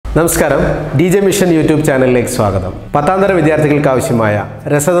നമസ്കാരം DJ mission YouTube ചാനലിലേക്ക് സ്വാഗതം. പത്താംതര വിദ്യാർത്ഥികൾക്ക് ആവശ്യമായ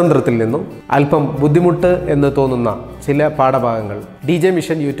രസതന്ത്രത്തിൽ നിന്നും അല്പം ബുദ്ധിമുട്ട് എന്ന് തോന്നുന്ന ചില പാഠഭാഗങ്ങൾ DJ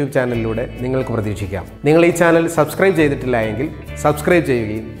മിഷൻ യൂട്യൂബ് ചാനലിലൂടെ നിങ്ങൾക്ക് പ്രതീക്ഷിക്കാം. നിങ്ങൾ ഈ ചാനൽ സബ്സ്ക്രൈബ് ചെയ്തിട്ടില്ല എങ്കിൽ സബ്സ്ക്രൈബ്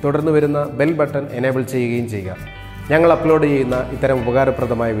ചെയ്യുകയും തുടർന്ന് വരുന്ന ബെൽ ബട്ടൺ എനേബിൾ ചെയ്യുകയും ചെയ്യുക. ഞങ്ങൾ അപ്ലോഡ് ചെയ്യുന്ന ഇത്തരം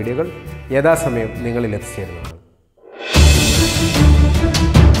ഉപകാരപ്രദമായ വീഡിയോകൾ യഥാസമയം നിങ്ങളിൽ എത്തിച്ചേരുന്നതാണ്.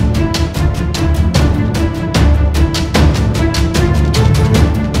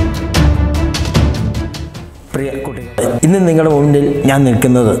 പ്രിയ കുട്ടികൾ, ഇന്ന് നിങ്ങളുടെ മുന്നിൽ ഞാൻ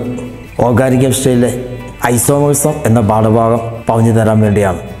നിൽക്കുന്നത് ഓർഗാനിക് കെമിസ്ട്രിയിലെ ഐസോമെറിസം എന്ന പാഠഭാഗം പറഞ്ഞു തരാൻ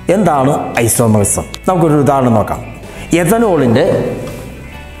വേണ്ടിയാണ്. എന്താണ് ഐസോമെറിസം? നമുക്കൊരു ഉദാഹരണം നോക്കാം. എഥനോളിൻ്റെ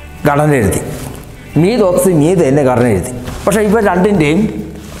ഘടന എഴുതി, മീതോക്സി മീതേൻ്റെ ഘടന എഴുതി. പക്ഷേ ഇവ രണ്ടിൻ്റെയും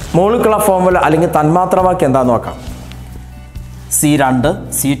മോളിക്കുലർ ഫോർമുല അല്ലെങ്കിൽ തന്മാത്രവാക്യം എന്താണെന്ന് നോക്കാം. C2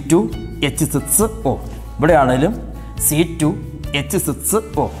 C2 H6O. ഇവിടെയാണെങ്കിലും C2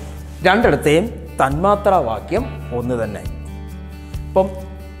 H6O. രണ്ടിടത്തെയും തന്മാത്രാവാക്യം ഒന്ന് തന്നെ. ഇപ്പം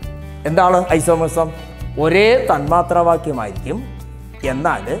എന്താണ് ഐസോമെറിസം? ഒരേ തന്മാത്രാവാക്യമായിരിക്കും,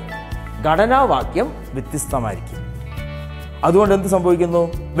 എന്നാൽ ഘടനാവാക്യം വ്യത്യസ്തമായിരിക്കും. അതുകൊണ്ട് എന്ത് സംഭവിക്കുന്നു?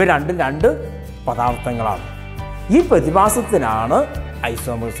 ഇവ രണ്ടും രണ്ട് പദാർത്ഥങ്ങളാണ്. ഈ പ്രതിഭാസത്തിനാണ്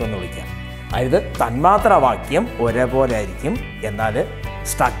ഐസോമെറിസം എന്ന് വിളിക്കുക. അതായത് തന്മാത്രാവാക്യം ഒരേപോലെ ആയിരിക്കും, എന്നാൽ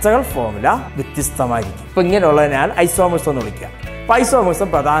സ്ട്രക്ചറൽ ഫോർമുല വ്യത്യസ്തമായിരിക്കും. ഇപ്പം ഇങ്ങനെയുള്ളതിനാൽ ഐസോമെറിസം എന്ന് വിളിക്കുക. ഐസോമെറിസം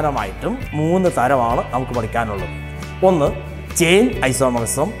പ്രധാനമായിട്ടും 3 തരമാണ് നമുക്ക് പഠിക്കാനുള്ളത്. 1 chain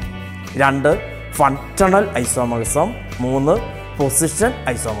isomerism, 2 functional isomerism, 3 position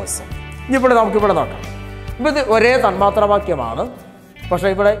isomerism. ഇവിടെ നമുക്കിവിടെ നോക്കാം. ഇപ്പം ഇത് ഒരേ തന്മാത്രാവാക്യമാണ്, പക്ഷേ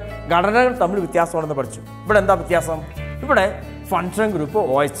ഇവിടെ ഘടനകൾ തമ്മിൽ വ്യത്യാസമാണെന്ന് പഠിച്ചു. ഇവിടെ എന്താ വ്യത്യാസം? ഇവിടെ ഫങ്ഷൻ ഗ്രൂപ്പ്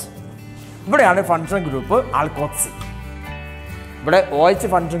OH, ഇവിടെയാണ് ഫങ്ഷൻ ഗ്രൂപ്പ് ആൽക്കോക്സി. ഇവിടെ OH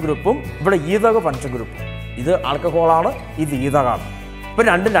ഫങ്ഷൻ ഗ്രൂപ്പും ഇവിടെ ഈതക ഫങ്ഷൻ ഗ്രൂപ്പും. ഇത് ആൽക്കഹോളാണ്, ഇത് ഈതകാണ്. ഇപ്പം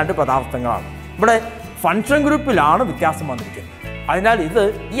രണ്ടും രണ്ട് പദാർത്ഥങ്ങളാണ്. ഇവിടെ ഫങ്ഷൻ ഗ്രൂപ്പിലാണ് വ്യത്യാസം വന്നിരിക്കുന്നത്. അതിനാൽ ഇത്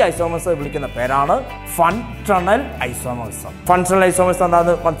ഈ ഐസോമെറിസം വിളിക്കുന്ന പേരാണ് ഫങ്ഷണൽ ഐസോമെറിസം. ഫങ്ഷണൽ ഐസോമെറിസം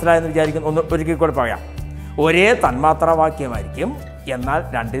എന്താണെന്ന് മനസ്സിലായെന്ന് വിചാരിക്കുന്നു. ഒന്ന് ഒരിക്കൽ കൂടെ പറയാം. ഒരേ തന്മാത്രാവാക്യമായിരിക്കും, എന്നാൽ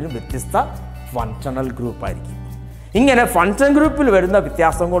രണ്ടിലും വ്യത്യസ്ത ഫങ്ഷണൽ ഗ്രൂപ്പായിരിക്കും. ഇങ്ങനെ ഫങ്ഷൻ ഗ്രൂപ്പിൽ വരുന്ന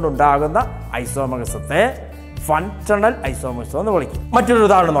വ്യത്യാസം കൊണ്ടുണ്ടാകുന്ന ഐസോമെറിസത്തെ ഫങ്ഷണൽ ഐസോമെറിസം എന്ന് വിളിക്കും. മറ്റൊരു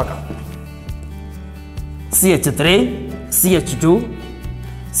ഉദാഹരണം നോക്കാം. CH3 CH2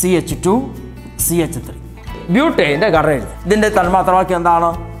 CH2 CH3. ബ്യൂട്ടൈൻ്റെ ഘടന എഴുതി. ഇതിൻ്റെ തന്മാത്രാവാക്യം എന്താണ്?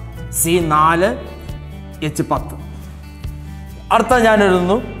 C4 H10. അടുത്ത ഞാൻ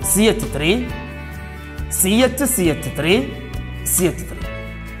എഴുതുന്നു CH3 CH3 CH3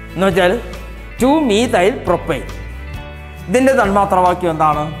 എന്ന് വെച്ചാൽ 2 മീഥൈൽ പ്രൊപ്പൈൻ. ഇതിൻ്റെ തന്മാത്രാവാക്യം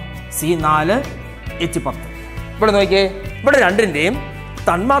എന്താണ്? C4 H10. ഇവിടെ നോക്കിയേ, ഇവിടെ രണ്ടിൻ്റെയും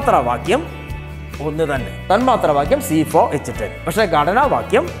തന്മാത്രാവാക്യം ഒന്ന് തന്നെ. തന്മാത്രാവാക്യം C4 H10, പക്ഷേ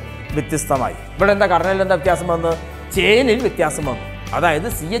ഘടനാവാക്യം വ്യത്യസ്തമായി. ഇവിടെ എന്താ ഘടനയിൽ എന്താ വ്യത്യാസം വന്നു? ചെയിനിൽ വ്യത്യാസം വന്നു, അതായത്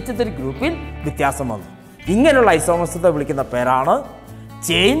CH3 ഗ്രൂപ്പിൽ വ്യത്യാസം വന്നു. ഇങ്ങനെയുള്ള ഐസോമെറിസത്തെ വിളിക്കുന്ന പേരാണ്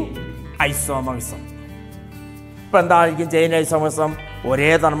ചെയിൻ ഐസോമെറിസം. ഇപ്പം എന്തായിരിക്കും ചെയിൻ ഐസോമെറിസം?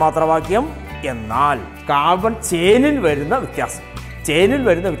 ഒരേ തന്മാത്രാവാക്യം, എന്നാൽ കാർബൺ ചെയിനിൽ വരുന്ന വ്യത്യാസം, ചെയിനിൽ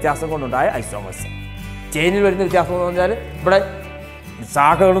വരുന്ന വ്യത്യാസം കൊണ്ടുണ്ടായ ഐസോമെറിസം. ചെയിനിൽ വരുന്ന വ്യത്യാസം എന്ന് പറഞ്ഞാൽ ഇവിടെ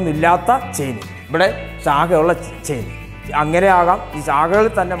ശാഖകളൊന്നും ഇല്ലാത്ത ചെയിൻ, ഇവിടെ ശാഖയുള്ള ചെയിൻ. അങ്ങനെ ആകാം, ഈ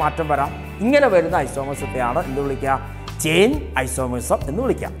ശാഖകളിൽ തന്നെ മാറ്റം വരാം. ഇങ്ങനെ വരുന്ന ഐസോമെറിസത്തെയാണ് എന്ത് വിളിക്കുക? ചെയിൻ ഐസോമെറിസം എന്ന്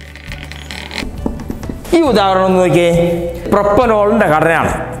വിളിക്കാം. ഈ ഉദാഹരണം നോക്കിയേ, പ്രൊപ്പനോളിൻ്റെ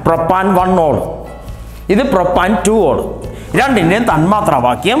ഘടനയാണ്. പ്രൊപ്പാൻ 1 ഓൾ, ഇത് പ്രൊപ്പാൻ 2 ഓൾ. രണ്ടിൻ്റെയും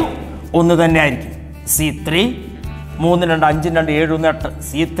തന്മാത്രാവാക്യം ഒന്ന് തന്നെ ആയിരിക്കും. C3 3 2 5 2 7 1 8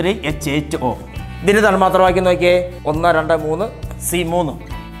 C3 H8O. ഇതിൻ്റെ തന്മാത്രാവാക്യം നോക്കിയേ, 1 2 3 C3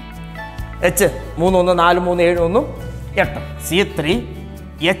 H 3 1 4 3 7 1 8 C3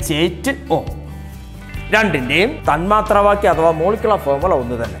 H8O. രണ്ടിൻ്റെയും തന്മാത്രാവാക്യം അഥവാ മോളിക്കുലർ ഫോർമുല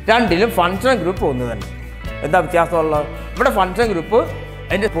ഒന്ന് തന്നെ. രണ്ടിലും ഫങ്ഷൻ ഗ്രൂപ്പ് ഒന്ന് തന്നെ. എന്താ വ്യത്യാസമുള്ളത്? ഇവിടെ ഫങ്ഷൻ ഗ്രൂപ്പ്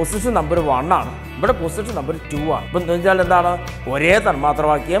അതിൻ്റെ പൊസിഷൻ നമ്പർ 1 ആണ്, ഇവിടെ പൊസിഷൻ നമ്പർ 2 ആണ്. ഇപ്പം എന്ന് വെച്ചാൽ എന്താണ്? ഒരേ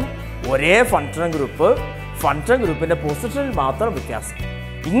തന്മാത്രാവാക്യം, ഒരേ ഫങ്ഷൻ ഗ്രൂപ്പ്, ഫങ്ഷൻ ഗ്രൂപ്പിൻ്റെ പൊസിഷനിൽ മാത്രം വ്യത്യാസം.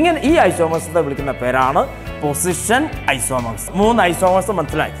 ഇങ്ങനെ ഈ ഐസോമെറിസത്തെ വിളിക്കുന്ന പേരാണ് പൊസിഷൻ ഐസോമെറിസം. 3 ഐസോമെറിസം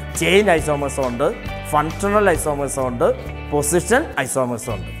മനസ്സിലായി. ചെയിൻ ഐസോമെറിസം ഉണ്ട്, ഫങ്ഷണൽ ഐസോമെറിസം ഉണ്ട്, പൊസിഷൻ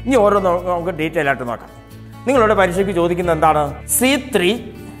ഐസോമെറിസം ഉണ്ട്. ഇനി ഓരോന്ന് നമുക്ക് ഡീറ്റെയിൽ ആയിട്ട് നോക്കാം. നിങ്ങളുടെ പരീക്ഷയ്ക്ക് ചോദിക്കുന്നത് എന്താണ്? C3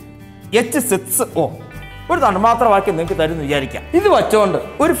 H6O ഒരു തന്മാത്രാവാക്യം നിങ്ങൾക്ക് തരുമെന്ന് വിചാരിക്കാം. ഇത് വെച്ചുകൊണ്ട്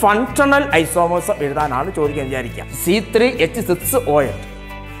ഒരു ഫങ്ഷണൽ ഐസോമെറിസം എഴുതാനാണ് ചോദിക്കാൻ വിചാരിക്കുക. C3 H6O.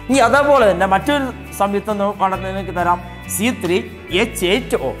 ഇനി അതേപോലെ തന്നെ മറ്റൊരു സംയുക്തം നിങ്ങൾക്ക് തരാം, C3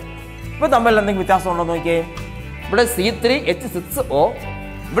 H8O. ഇപ്പോൾ തമ്മിൽ എന്തെങ്കിലും വ്യത്യാസം ഉണ്ടോ നോക്കിയേ. ഇവിടെ C3 H6O,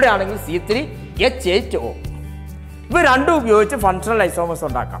 ഇവിടെ ആണെങ്കിൽ C3 H8O. ഇവ രണ്ടും ഉപയോഗിച്ച് ഫങ്ഷണൽ ഐസോമേഴ്സ്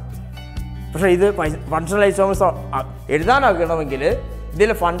ഉണ്ടാക്കാം. പക്ഷേ ഇത് ഫങ്ഷണൽ ഐസോമേഴ്സ് എഴുതാനാകണമെങ്കിൽ ഇതിൽ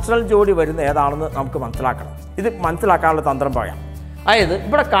ഫങ്ഷണൽ ജോഡി വരുന്ന ഏതാണെന്ന് നമുക്ക് മനസ്സിലാക്കണം. ഇത് മനസ്സിലാക്കാനുള്ള തന്ത്രം പറയാം. അതായത്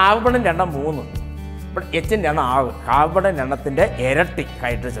ഇവിടെ കാർബണിൻ്റെ എണ്ണം 3, ഇവിടെ എച്ചിൻ്റെ എണ്ണം 6. കാർബണിൻ്റെ എണ്ണത്തിൻ്റെ ഇരട്ടി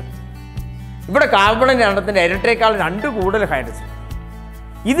ഹൈഡ്രജൻ. ഇവിടെ കാർബണിൻ്റെ എണ്ണത്തിൻ്റെ ഇരട്ടിയേക്കാൾ 2 കൂടുതൽ ഹൈഡ്രജൻ.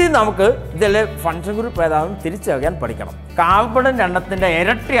 ഇത് നമുക്ക് ഇതിൽ ഫങ്ഷൻ ഗ്രൂപ്പ് ഏതാണെന്ന് തിരിച്ചറിയാൻ പഠിക്കണം. കാർബണിൻ്റെ എണ്ണത്തിൻ്റെ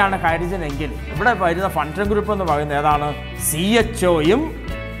ഇരട്ടിയാണ് ഹൈഡ്രജൻ എങ്കിൽ ഇവിടെ വരുന്ന ഫങ്ഷൻ ഗ്രൂപ്പ് എന്ന് പറയുന്നത് ഏതാണ്? CHOയും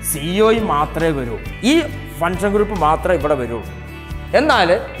CO മാത്രമേ വരൂ. ഈ ഫങ്ഷൻ ഗ്രൂപ്പ് മാത്രമേ ഇവിടെ വരുള്ളൂ. എന്നാൽ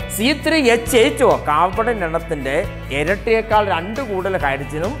C3H8O കാർബണിൻ്റെ എണ്ണത്തിൻ്റെ ഇരട്ടിയേക്കാൾ 2 കൂടുതൽ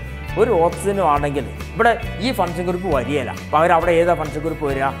ഹൈഡ്രജനും ഒരു ഓക്സിജനും ആണെങ്കിൽ ഇവിടെ ഈ ഫങ്ഷൻ ഗ്രൂപ്പ് വരികയില്ല. പകരം അവിടെ ഏതാ ഫങ്ഷൻ ഗ്രൂപ്പ്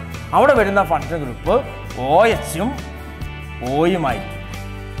വരിക? അവിടെ വരുന്ന ഫങ്ഷൻ ഗ്രൂപ്പ് OHഉം Oയുമായിരിക്കും.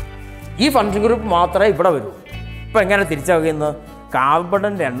 ഈ ഫങ്ഷൻ ഗ്രൂപ്പ് മാത്രമേ ഇവിടെ വരൂ. ഇപ്പം എങ്ങനെ തിരിച്ചറിയുന്നത്?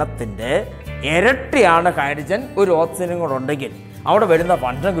 കാർബണിൻ്റെ എണ്ണത്തിൻ്റെ ഇരട്ടിയാണ് ഹൈഡ്രജൻ ഒരു ഓക്സിജനും കൂടെ ഉണ്ടെങ്കിൽ അവിടെ വരുന്ന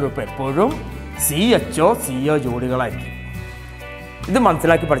ഫങ്ഷൻ ഗ്രൂപ്പ് എപ്പോഴും CHO CO ജോഡികളായിരിക്കും. ഇത്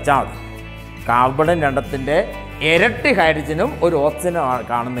മനസ്സിലാക്കി പഠിച്ചാൽ മതി. കാർബണിൻ്റെ എണ്ണത്തിൻ്റെ ഇരട്ടി ഹൈഡ്രജനും ഒരു ഓക്സിജനും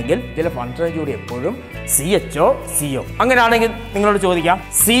കാണുന്നെങ്കിൽ ഇതിലെ ഫങ്ഷൻ ജോഡി എപ്പോഴും CHO CO. അങ്ങനെയാണെങ്കിൽ നിങ്ങളോട് ചോദിക്കാം,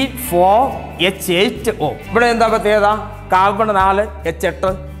 C4H8O ഇവിടെ എന്താ പ്രത്യേകത? Carbon 4 H8.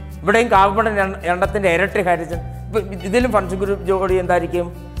 ഇവിടെയും കാർബണിൻ്റെ എണ്ണത്തിൻ്റെ ഇരട്ടി ഹൈഡ്രജൻ. ഇതിലും ഫങ്ഷൻ ഗ്രൂപ്പ് ജോഡി എന്തായിരിക്കും?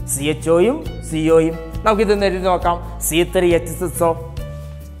 CHOയും COയും. നമുക്കിതൊന്ന് എഴുതി നോക്കാം. C3H6O.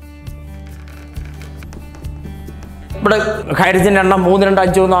 ഇവിടെ ഹൈഡ്രജൻ്റെ എണ്ണം 3, 2,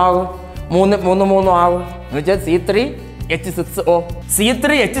 5, 1 ആകും. 3, 3, 3 ആകും. എന്ന് വെച്ചാൽ C3H6O.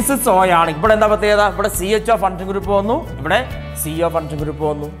 C3H6O ആണ്. ഇവിടെ എന്താ പ്രത്യേകത? ഇവിടെ CHO ഫങ്ഷൻ ഗ്രൂപ്പ് വന്നു, ഇവിടെ CO ഫങ്ഷൻ ഗ്രൂപ്പ്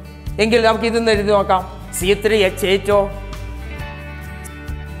വന്നു. എങ്കിൽ നമുക്ക് ഇതൊന്ന് എഴുതി നോക്കാം. C3H8O.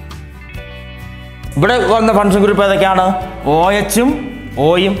 ഇവിടെ വന്ന ഫങ്ഷൻ ഗ്രൂപ്പ് ഏതൊക്കെയാണ്? OHഉം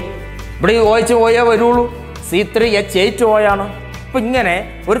Oയും. ഇവിടെ OH OA വരുള്ളൂ. C3H8O ആണ്. അപ്പം ഇങ്ങനെ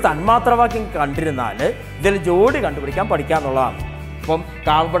ഒരു തന്മാത്രവാക്യം കണ്ടിരുന്നാൽ ഇതിൽ ജോഡി കണ്ടുപിടിക്കാൻ പഠിക്കാന്നുള്ളതാണ്. അപ്പം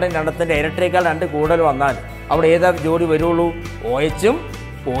കാർബണിൻ്റെ എണ്ണത്തിൻ്റെ ഇരട്ടിയേക്കാൾ 2 കൂടുതൽ വന്നാൽ അവിടെ ഏതാ ജോഡി വരുള്ളൂ? OHഉം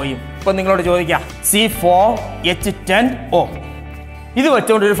Oയും. ഇപ്പം നിങ്ങളോട് ചോദിക്കാം, C4H10O ഇത്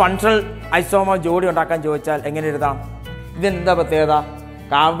വെച്ചുകൊണ്ട് ഒരു ഫങ്ഷണൽ ഐസോമർ ജോഡി ഉണ്ടാക്കാൻ ചോദിച്ചാൽ എങ്ങനെ എഴുതാം? ഇതെന്താ പ്രത്യേകത?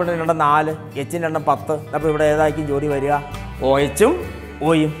 കാർബണിൻ്റെ എണ്ണം 4, എച്ചിൻ്റെ എണ്ണം 10. അപ്പോൾ ഇവിടെ ഏതായിരിക്കും ജോഡി വരിക? OHഉം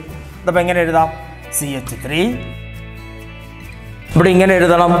Oയും. അപ്പോൾ എങ്ങനെ എഴുതാം? CH3. ഇവിടെ ഇങ്ങനെ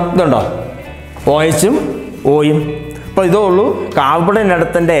എഴുതണം. ഇതുണ്ടോ? OHഉം Oയും. അപ്പോൾ ഇതേ ഉള്ളൂ. കാർബണിൻ്റെ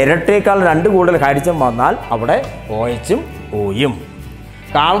എണ്ണത്തിൻ്റെ ഇരട്ടിയേക്കാൾ 2 കൂടുതൽ ഹൈഡ്രജൻ വന്നാൽ അവിടെ OHഉം Oയും.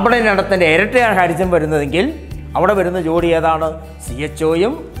 കാർബണിൻ്റെ എണ്ണത്തിൻ്റെ ഇരട്ടിയാണ് ഹൈഡ്രജൻ വരുന്നതെങ്കിൽ അവിടെ വരുന്ന ജോഡി ഏതാണ്?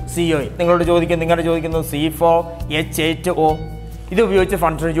 CHOയും COയും. നിങ്ങളോട് ചോദിക്കുന്നു C4H8O ഇത് ഉപയോഗിച്ച്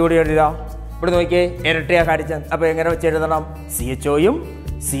ഫങ്ഷൻ ജോഡി എഴുതാം. ഇവിടെ നോക്കിയേ, ഇരട്ടിയാ ഹൈഡ്രജൻ. അപ്പോൾ എങ്ങനെ വെച്ച് എഴുതണം? CHOയും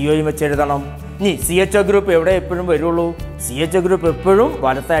COയും വെച്ച് എഴുതണം. ഇനി CHO ഗ്രൂപ്പ് എവിടെ എപ്പോഴും വരുള്ളൂ? CHO ഗ്രൂപ്പ് എപ്പോഴും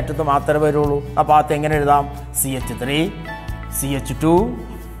വലത്തെ അറ്റത്ത് മാത്രമേ വരുള്ളൂ. അപ്പോൾ അത് എങ്ങനെ എഴുതാം? CH3 CH2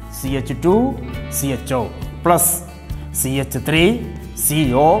 CH2 CHO plus CH3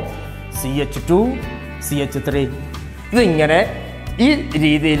 CO CH2 CH3. ഇതിങ്ങനെ ഈ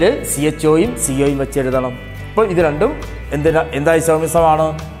രീതിയിൽ CHOയും COയും വെച്ച് എഴുതണം. അപ്പോൾ ഇത് രണ്ടും എന്ത് ഐസോമറിസമാണ്?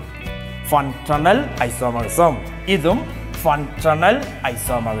 Functional isomerism. ഇതും ഫങ്ഷണൽ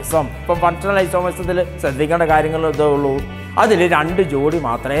ഐസോമറിസം. ഇപ്പം ഫങ്ഷണൽ ഐസോമറിസത്തിൽ ശ്രദ്ധിക്കേണ്ട കാര്യങ്ങൾ ഇതേ ഉള്ളൂ. അതിൽ 2 ജോഡി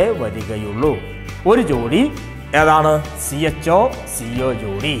മാത്രമേ വരികയുള്ളൂ. ഒരു ജോഡി ഏതാണ്? CHO CO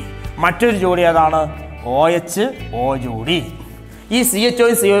ജോഡി. മറ്റൊരു ജോഡി ഏതാണ്? OH O ജോഡി. ഈ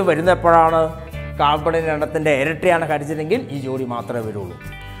CHOയും COയും വരുന്ന എപ്പോഴാണ്? കാർബണിൻ്റെ എണ്ണത്തിൻ്റെ ഇരട്ടിയാണ് ഹൈഡ്രജനെങ്കിൽ ഈ ജോഡി മാത്രമേ വരുള്ളൂ.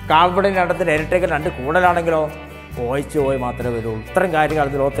 കാർബണിൻ്റെ എണ്ണത്തിൻ്റെ ഇരട്ടിയേക്കാൾ 2 കൂടുതലാണെങ്കിലോ OH O മാത്രമേ വരുള്ളൂ. ഇത്രയും കാര്യങ്ങൾ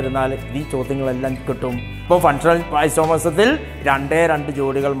അതിൽ ഓർത്തിരുന്നാൽ ഈ ചോദ്യങ്ങളെല്ലാം കിട്ടും. ഇപ്പോൾ ഫങ്ഷണൽ ഐസോമറിസത്തിൽ 2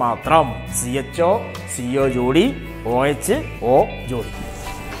 ജോഡികൾ മാത്രം. CHO CO ജോഡി, OH O ജോഡി.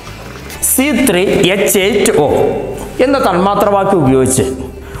 C3H8O എന്ന തന്മാത്രവാക്യം ഉപയോഗിച്ച്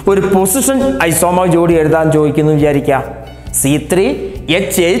ഒരു പൊസിഷൻ ഐസോമർ ജോഡി എഴുതാൻ ചോദിക്കുന്നു വിചാരിക്കാം.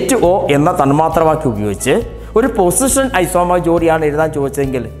 C3H8O എന്ന തന്മാത്രവാക്യം ഉപയോഗിച്ച് ഒരു പൊസിഷൻ ഐസോമർ ജോഡിയാണ് എഴുതാൻ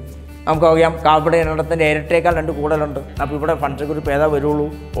ചോദിച്ചതെങ്കിൽ നമുക്കറിയാം കാർബണിൻ്റെ എണ്ണത്തിൻ്റെ ഇരട്ടിയേക്കാൾ 2 കൂടുതലുണ്ട്. അപ്പോൾ ഇവിടെ ഫങ്ഷൻ ഗ്രൂപ്പ് ഏതാ വരുള്ളൂ?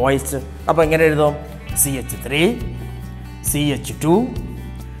 OH. അപ്പോൾ എങ്ങനെ എഴുതും? CH3 CH2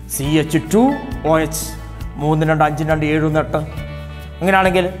 CH2 OH. 3, 2, 5, 2, 7, 8.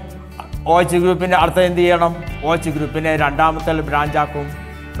 അങ്ങനെയാണെങ്കിൽ OH ഗ്രൂപ്പിൻ്റെ അർത്ഥം എന്ത് ചെയ്യണം? OH ഗ്രൂപ്പിനെ രണ്ടാമത്തെ ബ്രാഞ്ച് ആക്കും.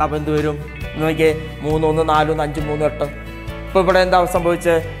 അപ്പോൾ എന്ത് വരും? നോക്കിയേ, 3, 1, 4, 1, 5, 3, 8. ഇപ്പോൾ ഇവിടെ എന്താ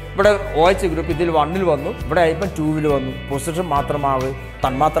സംഭവിച്ചത്? ഇവിടെ OH ഗ്രൂപ്പ് ഇതിൽ 1-ൽ വന്നു, ഇവിടെ ഇപ്പം 2-ൽ വന്നു. പൊസിഷൻ മാത്രമാവ്.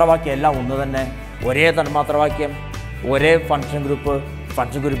 തന്മാത്രവാക്യം എല്ലാം ഒന്ന് തന്നെ, ഒരേ തന്മാത്രവാക്യം, ഒരേ ഫങ്ഷൻ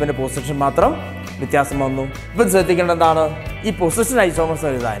ഗ്രൂപ്പിൻ്റെ പൊസിഷൻ മാത്രം വ്യത്യാസം വന്നു. ഇപ്പം ശ്രദ്ധിക്കേണ്ട എന്താണ്? ഈ പൊസിഷൻ ഐസോമർസ്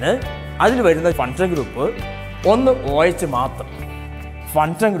എഴുതാൻ അതിൽ വരുന്ന ഫങ്ഷൻ ഗ്രൂപ്പ് ഒന്ന് OH മാത്രം.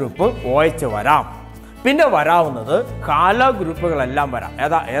 ഫങ്ഷൻ ഗ്രൂപ്പ് OH വരാം. പിന്നെ വരാവുന്നത് ഹാലോ ഗ്രൂപ്പുകളെല്ലാം വരാം.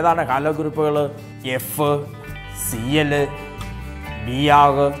 ഏതാണ് ഹാലോ ഗ്രൂപ്പുകൾ? F, Cl,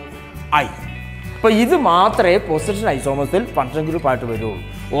 Br, I. അപ്പോൾ ഇത് മാത്രമേ പൊസിഷൻ ഐസോമേഴ്സിൽ ഫങ്ഷൻ ഗ്രൂപ്പായിട്ട് വരുള്ളൂ.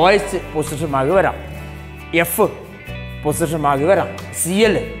 OH പൊസിഷൻ മാർക്ക് വരാം, F പൊസിഷൻ മാർക്ക് വരാം,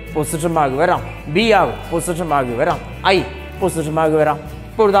 Cl പൊസിഷൻ മാർക്ക് വരാം, Br പൊസിഷൻ മാർക്ക് വരാം, I പൊസിഷൻ മാർക്ക് വരാം.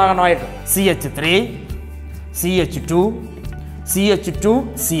 ഇപ്പോൾ ഉദാഹരണമായിട്ട് CH3, CH2, CH2,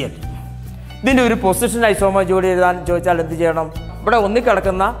 Cl. ഇതിൻ്റെ ഒരു പൊസിഷൻ ഐസോമർ ജോഡി എഴുതാൻ ചോദിച്ചാൽ എന്ത് ചെയ്യണം? ഇവിടെ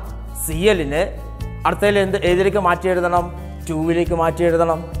ഒന്നിക്കിടക്കുന്ന Cl-നെ അടുത്തതിൽ ഏതിലേക്ക് മാറ്റി എഴുതണം? 2-ലേക്ക് മാറ്റി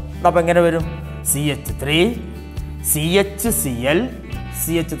എഴുതണം. അപ്പോൾ എങ്ങനെ വരും? CH3, CHCl,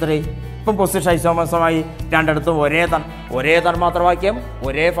 CH3. ഇപ്പം പൊസിഷൻ ഐസോമേഴ്സുമായി രണ്ടിടത്തും ഒരേ തന്മാത്രവാക്യം,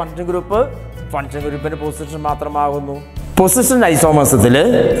 ഒരേ ഫങ്ഷൻ ഗ്രൂപ്പിൻ്റെ പൊസിഷൻ മാത്രമാകുന്നു. പൊസിഷൻ ഐസോമേഴ്സത്തിൽ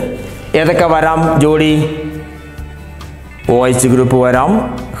ഏതൊക്കെ വരാം ജോഡി? OH ഗ്രൂപ്പ് വരാം,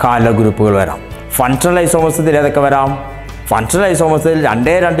 ഹാലോ ഗ്രൂപ്പുകൾ വരാം. ഫങ്ഷണൽ ഐസോമേഴ്സത്തിൽ ഏതൊക്കെ വരാം? ഫങ്ഷണൽ ഐസോമേഴ്സിൽ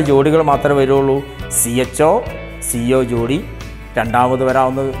 2 ജോഡികൾ മാത്രമേ വരുള്ളൂ. CHO, CO ജോഡി. രണ്ടാമത്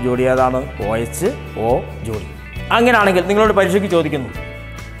വരാവുന്ന ജോഡി ഏതാണ്? OH, O ജോഡി. അങ്ങനെയാണെങ്കിൽ നിങ്ങളോട് പരീക്ഷയ്ക്ക് ചോദിക്കുന്നു,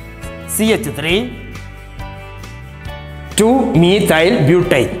 CH3 2-methyl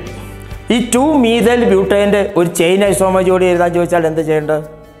butane. ഈ 2-methyl butane ഒരു ചെയിൻ ഐസോമർ ജോഡി എഴുതാൻ ചോദിച്ചാൽ എന്ത് ചെയ്യേണ്ടത്?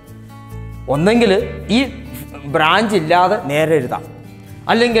 ഒന്നെങ്കിൽ ഈ ബ്രാഞ്ച് ഇല്ലാതെ നേരെ എഴുതാം,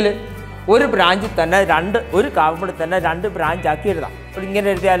 അല്ലെങ്കിൽ ഒരു ബ്രാഞ്ചിൽ തന്നെ ഒരു കാർബണിൽ തന്നെ 2 ബ്രാഞ്ച് ആക്കി എഴുതാം. അപ്പോൾ ഇങ്ങനെ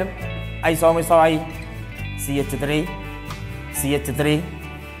എഴുതിയാലും ഐസോമേഴ്സമായി. CH3, CH3,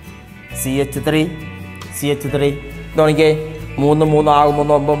 CH3, CH3. നോക്കിക്കേ, 3 3 ആകും,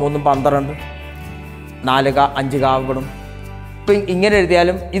 3 9 3 12, 5 കാർബണും. ഇപ്പം ഇങ്ങനെ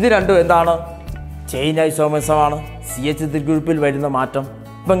എഴുതിയാലും ഇത് രണ്ടും എന്താണ്? ചെയിൻ ഐസോമേഴ്സമാണ്. CH3 ഗ്രൂപ്പിൽ വരുന്ന മാറ്റം.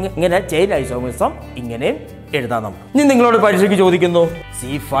 ഇപ്പം ഇങ്ങനെ ചെയിൻ ഐസോമേഴ്സം ഇങ്ങനെയും എഴുതാം നമുക്ക്. ഇനി നിങ്ങളോട് പരീക്ഷയ്ക്ക് ചോദിക്കുന്നു,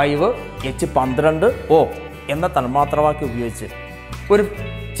 C5H12O എന്ന തന്മാത്രവാക്യം ഉപയോഗിച്ച് ഒരു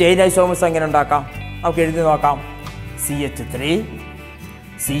ചെയിൻ ഐസോമേഴ്സ് എങ്ങനെ ഉണ്ടാക്കാം? നമുക്ക് എഴുതി നോക്കാം. CH3,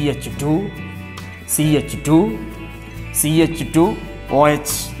 CH2, CH2,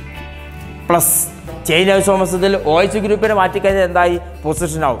 CH2OH plus chain ഐസോമേഴ്സത്തിൽ OH ഗ്രൂപ്പിനെ മാറ്റിക്കഴിഞ്ഞാൽ എന്തായി?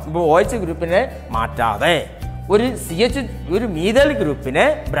 പൊസിഷൻ ആവും. ഇപ്പോൾ OH ഗ്രൂപ്പിനെ മാറ്റാതെ ഒരു മീഥൈൽ ഗ്രൂപ്പിനെ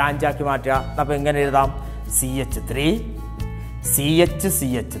ബ്രാഞ്ചാക്കി മാറ്റുക. അപ്പോൾ എങ്ങനെ എഴുതാം? CH3,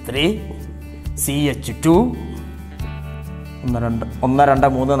 CH3, CH2, 1 2 3 4 5,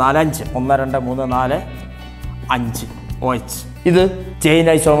 1 2 3 4 5 OH. ഇത് ചെയിൻ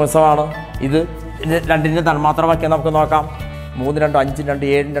ഐസോമേഴ്സമാണ്. ഇത് രണ്ടിൻ്റെ തന്മാത്രവാക്യം നമുക്ക് നോക്കാം. 3 2 5 2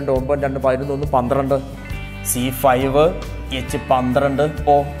 7 2 9 2 11 12.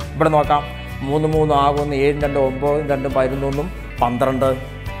 C5H12O. ഇവിടെ നോക്കാം, 3 3 ആകുന്ന 7 2 9 2 11 12.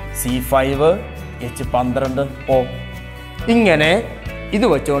 C5H12O. ഇങ്ങനെ ഇത്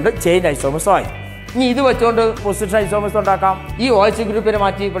വെച്ചുകൊണ്ട് ചെയിൻ ഐസോമേഴ്സമായി. ഇനി ഇത് വെച്ചുകൊണ്ട് പൊസിഷൻ ഐസോമേഴ്സ് ഉണ്ടാക്കാം. ഈ OH ഗ്രൂപ്പിനെ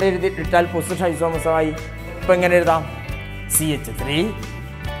മാറ്റി ഇവിടെ എഴുതിയിട്ടാൽ പൊസിഷൻ ഐസോമേഴ്സമായി. ഇപ്പം എങ്ങനെ എഴുതാം? CH3,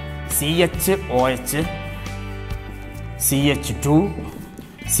 CHOH, CH2,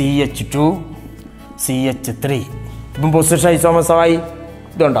 CH2, CH3. ഇപ്പം പൊസിഷൻ ഐസോമേഴ്സമായി.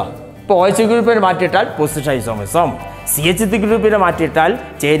 ഇതുണ്ടോ? ഇപ്പോൾ OH ഗ്രൂപ്പിനെ മാറ്റിയിട്ടാൽ പൊസിഷൻ ഐസോമേഴ്സം, CH3 ഗ്രൂപ്പിനെ മാറ്റിയിട്ടാൽ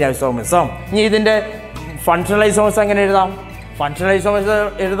ചെയിൻ ഐസോമേഴ്സം. ഇനി ഇതിൻ്റെ ഫങ്ഷണൽ ഐസോമേഴ്സ് എങ്ങനെ എഴുതാം? ഫങ്ഷണൽ ഐസോമേഴ്സ്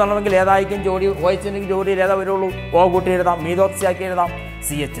എഴുതണമെങ്കിൽ ഏതായിരിക്കും ജോഡി? OH ജോഡിയിൽ ഏതാ വരുള്ളൂ? O കൂട്ടി എഴുതാം, മീതോക്സിയാക്കി എഴുതാം.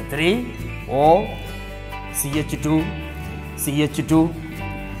 CH3O, CH2, CH2,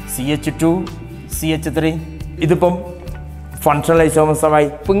 CH2, CH3. ഇതിപ്പം ഫങ്ഷണൽ ഐസോമേഴ്സമായി.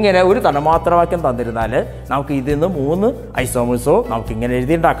 ഇപ്പം ഇങ്ങനെ ഒരു തന്മാത്രവാക്യം തന്നിരുന്നാൽ നമുക്ക് ഇതിൽ നിന്ന് 3 ഐസോമേഴ്സോ നമുക്ക് ഇങ്ങനെ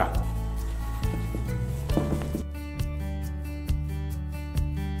എഴുതിയുണ്ടാക്കാം.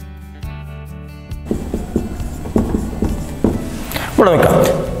 ഇവിടെ വെക്കാം.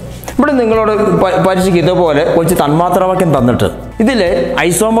 ഇവിടെ നിങ്ങളോട് പരീക്ഷയ്ക്ക് ഇതുപോലെ കുറച്ച് തന്മാത്രവാക്യം തന്നിട്ട് ഇതിൽ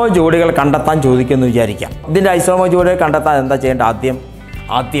ഐസോമർ ജോഡികൾ കണ്ടെത്താൻ ചോദിക്കുമെന്ന് വിചാരിക്കാം. ഇതിൻ്റെ ഐസോമർ ജോഡികൾ കണ്ടെത്താൻ എന്താ ചെയ്യേണ്ടത്?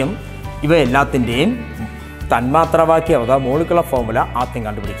 ആദ്യം ഇവ എല്ലാത്തിൻ്റെയും തന്മാത്രവാക്യം അഥവാ മോളിക്കുലർ ഫോർമുല ആദ്യം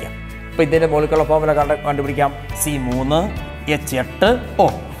കണ്ടുപിടിക്കാം. അപ്പോൾ ഇതിൻ്റെ മോളിക്കുലർ ഫോർമുല കണ്ടുപിടിക്കാം. C3H8O.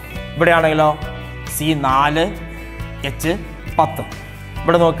 ഇവിടെയാണെങ്കിലോ C4H10.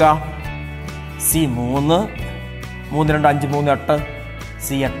 ഇവിടെ നോക്കുക, C3 3 2 5 3 8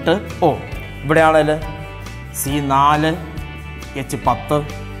 C8O. ഇവിടെയാണെങ്കിൽ C4H10.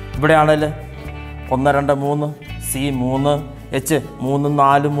 ഇവിടെയാണെങ്കിൽ 1 2 3 C3H 3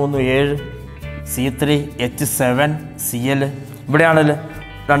 4 3 7 C3H7 Cl. ഇവിടെയാണെങ്കിൽ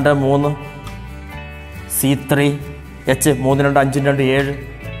 2 3 C3H 3 2 5 2 7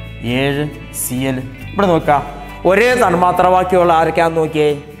 7 Cl. ഇവിടെ നോക്കുക, ഒരേ തന്മാത്രവാക്യമുള്ള ആരൊക്കെയാണെന്ന് നോക്കിയേ?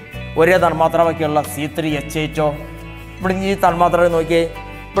 ഒരേ തന്മാത്രവാക്യമുള്ള C3H8 ഇവിടെ ഈ തന്മാത്ര നോക്കിയേ,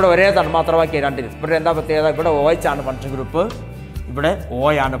 ഇവിടെ ഒരേ തന്മാത്രവാക്യം രണ്ടിനും. ഇവിടെ എന്താ പ്രത്യേകത? ഇവിടെ OH ആണ് ഫങ്ഷൻ ഗ്രൂപ്പ്, ഇവിടെ O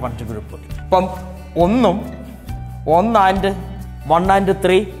ആണ് ഫങ്ഷൻ ഗ്രൂപ്പ്. ഇപ്പം 1 and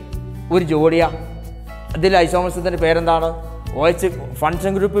 3 ഒരു ജോഡിയാണ്. ഇതിൽ ഐസോമറിസത്തിൻ്റെ പേരെന്താണ്? OH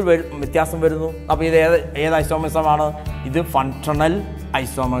ഫങ്ഷൻ ഗ്രൂപ്പിൽ വ്യത്യാസം വരുന്നു. അപ്പോൾ ഇത് ഏത് ഐസോമറിസമാണ്? ഇത് ഫങ്ഷണൽ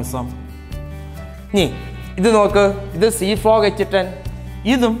ഐസോമറിസം. ഇനി ഇത് നോക്ക്, ഇത് C4H10,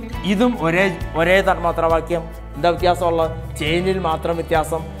 ഇതും ഒരേ തന്മാത്രവാക്യം. എന്താ വ്യത്യാസമുള്ള? ചെയിനിൽ മാത്രം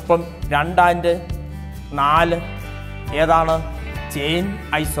വ്യത്യാസം. ഇപ്പം 2 and 4 ഏതാണ്? Chain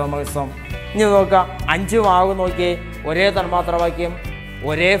isomerism. ഇനി നോക്കുക, 5 നോക്കിയേ, ഒരേ തന്മാത്രവാക്യം,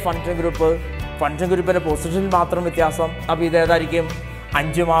 ഒരേ ഫങ്ഷൻ ഗ്രൂപ്പിൻ്റെ പൊസിഷനിൽ മാത്രം വ്യത്യാസം. അപ്പോൾ ഇതേതായിരിക്കും?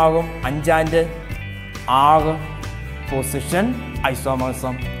 5 5 and 6 പൊസിഷൻ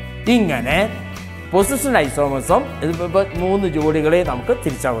ഐസോമറിസം. ഇങ്ങനെ പൊസിഷൻ ഐസോമറിസം ഇതിപ്പോൾ 3 ജോഡികളെ നമുക്ക്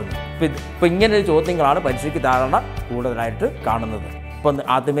തിരിച്ചറിയുന്നു. ഇപ്പം ഇങ്ങനെ ഒരു ചോദ്യങ്ങളാണ് പരീക്ഷയ്ക്ക് ധാരണ കൂടുതലായിട്ട് കാണുന്നത്. ഇപ്പം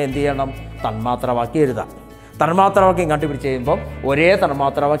ആദ്യമേ എന്ത് ചെയ്യണം? തന്മാത്രവാക്യം എഴുതാം. തന്മാത്രവാക്യം കണ്ടുപിടിച്ച് കഴിയുമ്പം ഒരേ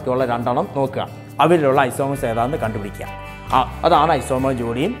തന്മാത്രവാക്യമുള്ള 2 എണ്ണം നോക്കുക, അവരിലുള്ള ഐസോമേഴ്സ് ഏതാണെന്ന് കണ്ടുപിടിക്കുക. അതാണ് ഐസോമർ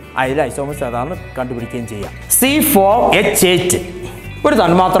ജോഡിയും. അതിൽ ഐസോമേഴ്സ് ഏതാണെന്ന് കണ്ടുപിടിക്കുകയും ചെയ്യാം. C4H8 ഒരു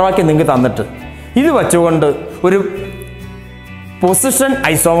തന്മാത്രവാക്യം നിങ്ങൾക്ക് തന്നിട്ട് ഇത് വെച്ചുകൊണ്ട് ഒരു പൊസിഷൻ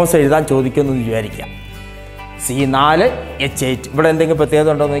ഐസോമേഴ്സ് എഴുതാൻ ചോദിക്കുമെന്ന് വിചാരിക്കാം. C4H8 ഇവിടെ എന്തെങ്കിലും പ്രത്യേകത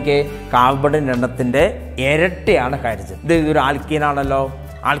ഉണ്ടോ എന്ന് നോക്കിയേ. കാർബൺ എണ്ണത്തിൻ്റെ ഇരട്ടിയാണ് ഹൈഡ്രജൻ. ഇതൊരു ആൽക്കീനാണല്ലോ.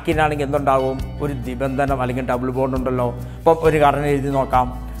 ആൽക്കീനാണെങ്കിൽ എന്തുണ്ടാകും? ഒരു ദ്വിബന്ധനം അല്ലെങ്കിൽ ഡബിൾ ബോണ്ട് ഉണ്ടല്ലോ. അപ്പം ഒരു കാരണം എഴുതി നോക്കാം.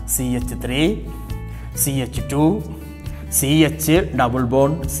 CH3 CH2 CH double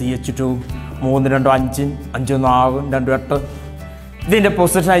bond CH2 3 2 5 5 1 6 2 8. ഇതിൻ്റെ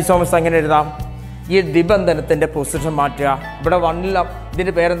പൊസിഷൻ ഐസോമേഴ്സ് എങ്ങനെ എഴുതാം? ഈ ദ്വിബന്ധനത്തിൻ്റെ പൊസിഷൻ മാറ്റുക. ഇവിടെ 1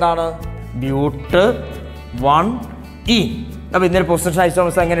 ഇതിൻ്റെ പേരെന്താണ്? ബ്യൂട്ട് 1E. അപ്പോൾ ഇതിൻ്റെ പൊസിഷൻ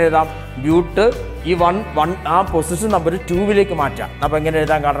ഐസോമേഴ്സ് എങ്ങനെ എഴുതാം? ബ്യൂട്ട് ഈ 1 ആ പൊസിഷൻ നമ്പർ 2 മാറ്റാം. അപ്പോൾ എങ്ങനെ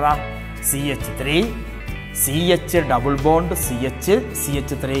എഴുതാൻ കാരണം? CH3 CH double bond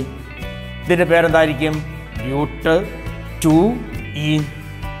CH3. ഇതിൻ്റെ പേരെന്തായിരിക്കും? ബ്യൂട്ട് 2E.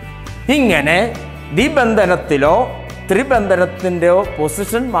 ഇങ്ങനെ ദ്വിബന്ധനത്തിലോ ത്രിബന്ധനത്തിൻ്റെയോ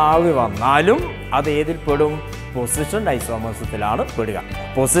പൊസിഷൻ മാറി വന്നാലും അത് ഏതിൽ പെടും? പൊസിഷൻ ഐസോമേഴ്സത്തിലാണ് പെടുക.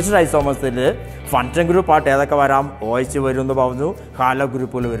 പൊസിഷൻ ഐസോമേഴ്സിൽ ഫങ്ഷൻ ഗ്രൂപ്പായിട്ട് ഏതൊക്കെ വരാം? OH വരുമെന്ന് പറഞ്ഞു, ഹാലോ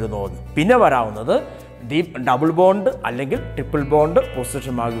ഗ്രൂപ്പുകൾ വരുന്നു. പിന്നെ വരാവുന്നത് ഡബിൾ ബോണ്ട് അല്ലെങ്കിൽ ട്രിപ്പിൾ ബോണ്ട്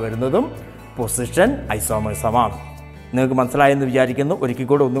പൊസിഷൻ മാറി വരുന്നതും പൊസിഷൻ ഐസോമേഴ്സമാണ്. നിങ്ങൾക്ക് മനസ്സിലായെന്ന് വിചാരിക്കുന്നു. ഒരിക്കൽ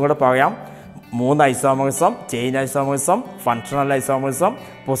കൂടെ ഒന്നും കൂടെ പറയാം. 3 ഐസോമേഴ്സം: ചെയിൻ ഐസോമേഴ്സം, ഫങ്ഷണൽ ഐസോമേഴ്സം,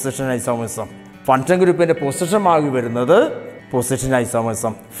 പൊസിഷൻ ഐസോമേഴ്സം. ഫങ്ഷൻ ഗ്രൂപ്പിൻ്റെ പൊസിഷൻ മാറി വരുന്നത് പൊസിഷൻ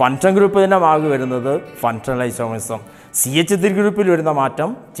ഐസോമേഴ്സം, ഫങ്ഷൻ ഗ്രൂപ്പ് തന്നെ മാറി വരുന്നത് ഫങ്ഷണൽ ഐസോമേഴ്സം, CH3 ഗ്രൂപ്പിൽ വരുന്ന മാറ്റം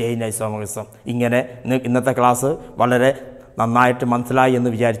ചെയിൻ ഐസോമേഴ്സം. ഇങ്ങനെ ഇന്നത്തെ ക്ലാസ് വളരെ നന്നായിട്ട് മനസ്സിലായി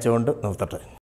എന്ന് വിചാരിച്ചുകൊണ്ട് നിർത്തട്ടെ.